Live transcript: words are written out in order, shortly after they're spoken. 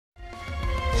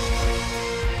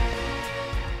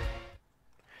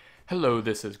Hello,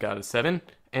 this is Gota7,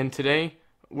 and today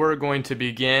we're going to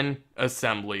begin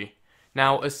assembly.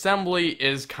 Now, assembly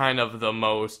is kind of the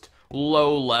most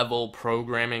low-level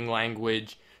programming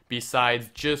language besides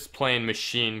just plain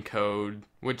machine code,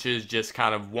 which is just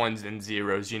kind of ones and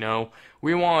zeros, you know?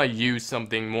 We want to use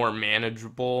something more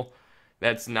manageable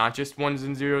that's not just ones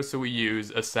and zeros, so we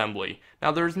use assembly.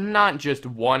 Now, there's not just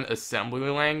one assembly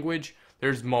language.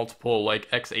 There's multiple,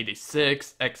 like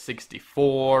x86,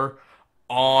 x64,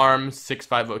 ARM,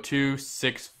 6502,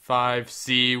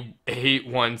 65C,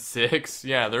 816.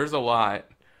 Yeah, there's a lot.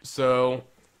 So,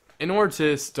 in order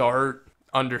to start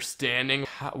understanding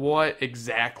what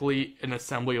exactly an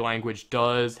assembly language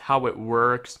does, how it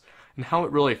works, and how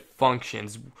it really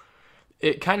functions,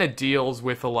 it kind of deals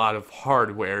with a lot of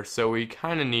hardware, so we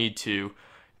kind of need to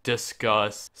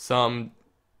discuss some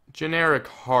generic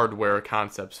hardware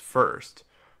concepts first.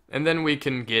 And then we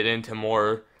can get into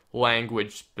more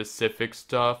language specific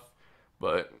stuff,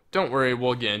 but don't worry,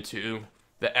 we'll get into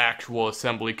the actual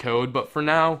assembly code. But for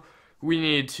now, we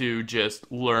need to just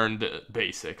learn the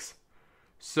basics.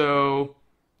 So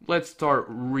let's start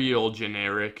real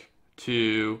generic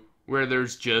to where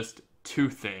there's just two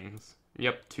things.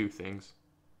 Yep, two things.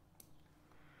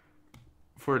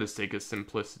 For the sake of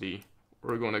simplicity,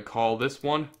 we're going to call this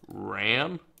one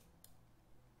RAM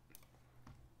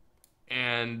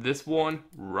and this one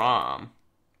ROM.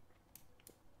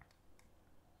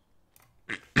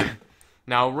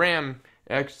 Now, RAM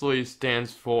actually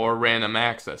stands for random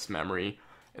access memory,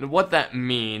 and what that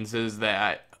means is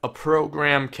that a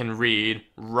program can read,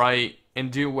 write, and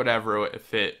do whatever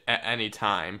with it at any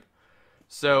time.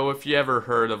 So if you ever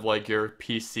heard of like your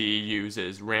PC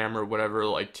uses RAM or whatever,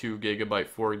 like 2 GB,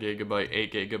 4 GB,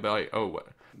 8 GB, oh, what?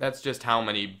 That's just how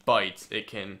many bytes it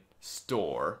can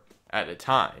store at a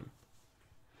time.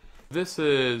 This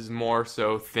is more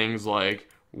so things like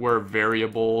where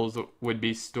variables would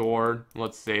be stored.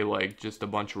 Let's say like just a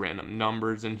bunch of random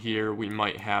numbers in here. We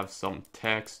might have some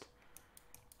text.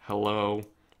 Hello.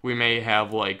 We may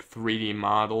have like 3D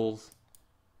models.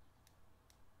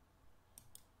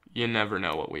 You never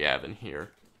know what we have in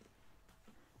here.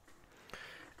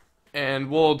 And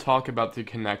we'll talk about the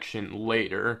connection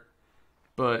later.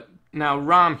 But now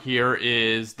ROM here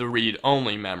is the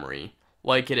read-only memory.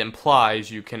 Like it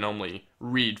implies, you can only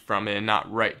read from it and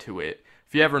not write to it.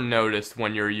 If you ever noticed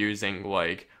when you're using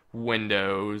like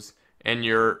Windows and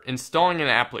you're installing an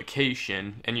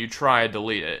application and you try to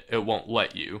delete it, it won't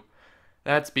let you.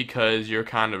 That's because you're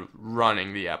kind of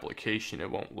running the application,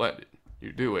 it won't let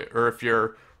you do it. Or if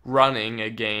you're running a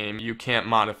game, you can't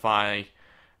modify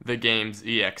the game's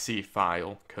exe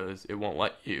file because it won't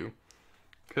let you.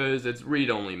 Because it's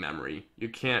read-only memory. You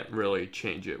can't really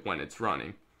change it when it's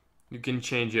running. You can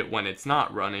change it when it's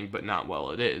not running, but not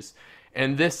while it is.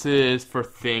 And this is for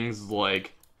things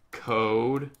like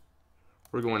code.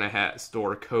 We're going to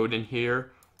store code in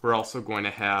here. We're also going to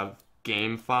have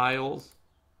game files,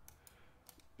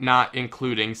 not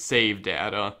including save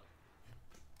data.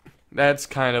 That's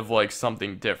kind of like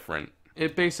something different.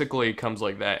 It basically comes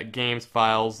like that. Games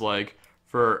files, like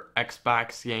for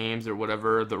Xbox games or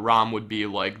whatever, the ROM would be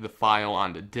like the file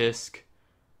on the disk.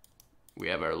 We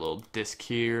have our little disk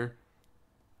here.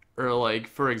 Or like,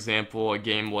 for example, a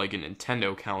game like a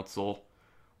Nintendo console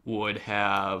would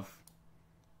have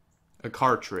a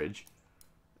cartridge.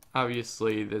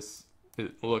 Obviously,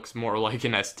 it looks more like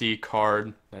an SD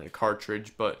card than a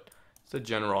cartridge, but it's a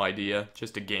general idea.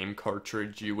 Just a game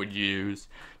cartridge you would use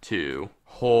to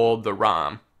hold the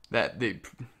ROM that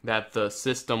the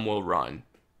system will run.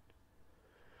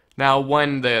 Now,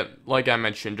 like I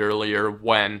mentioned earlier,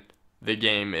 when the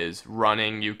game is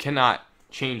running, you cannot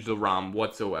change the ROM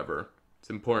whatsoever. It's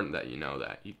important that you know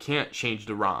that. You can't change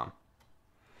the ROM.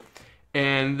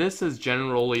 And this is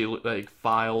generally like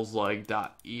files like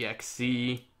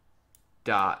 .exe,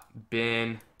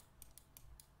 .bin,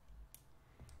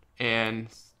 and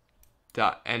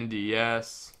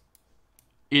 .nds,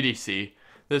 etc.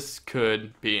 This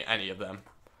could be any of them.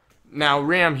 Now,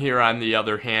 RAM here, on the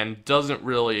other hand, doesn't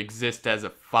really exist as a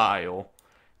file.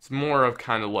 It's more of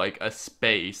kind of like a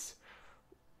space.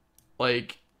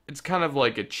 Like, it's kind of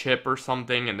like a chip or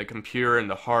something in the computer and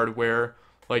the hardware.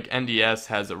 Like, NDS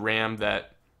has a RAM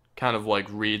that kind of like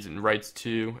reads and writes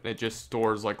to, and it just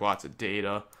stores like lots of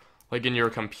data. Like in your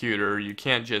computer, you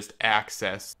can't just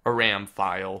access a RAM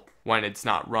file when it's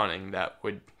not running. That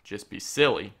would just be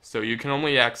silly. So you can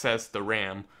only access the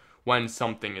RAM when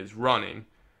something is running,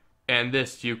 and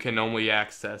this you can only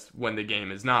access when the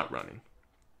game is not running.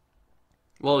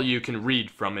 Well, you can read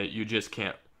from it, you just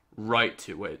can't write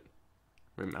to it.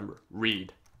 Remember,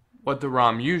 read. What the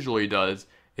ROM usually does,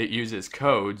 it uses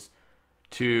codes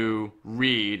to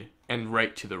read and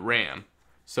write to the RAM.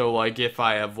 So like if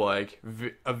I have like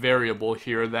a variable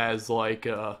here that is like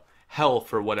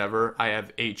health or whatever, I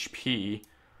have HP,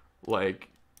 like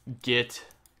get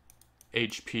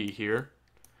HP here.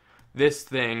 This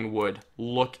thing would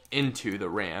look into the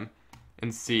RAM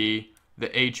and see the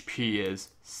HP is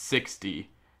 60.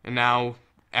 And now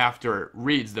after it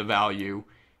reads the value,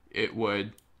 it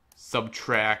would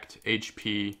subtract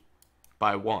HP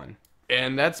by 1.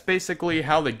 And that's basically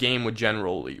how the game would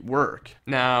generally work.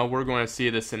 Now we're going to see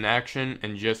this in action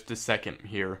in just a second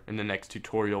here in the next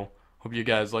tutorial. Hope you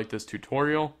guys like this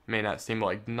tutorial. May not seem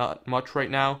like not much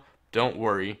right now. Don't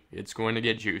worry, it's going to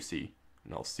get juicy.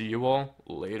 And I'll see you all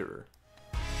later.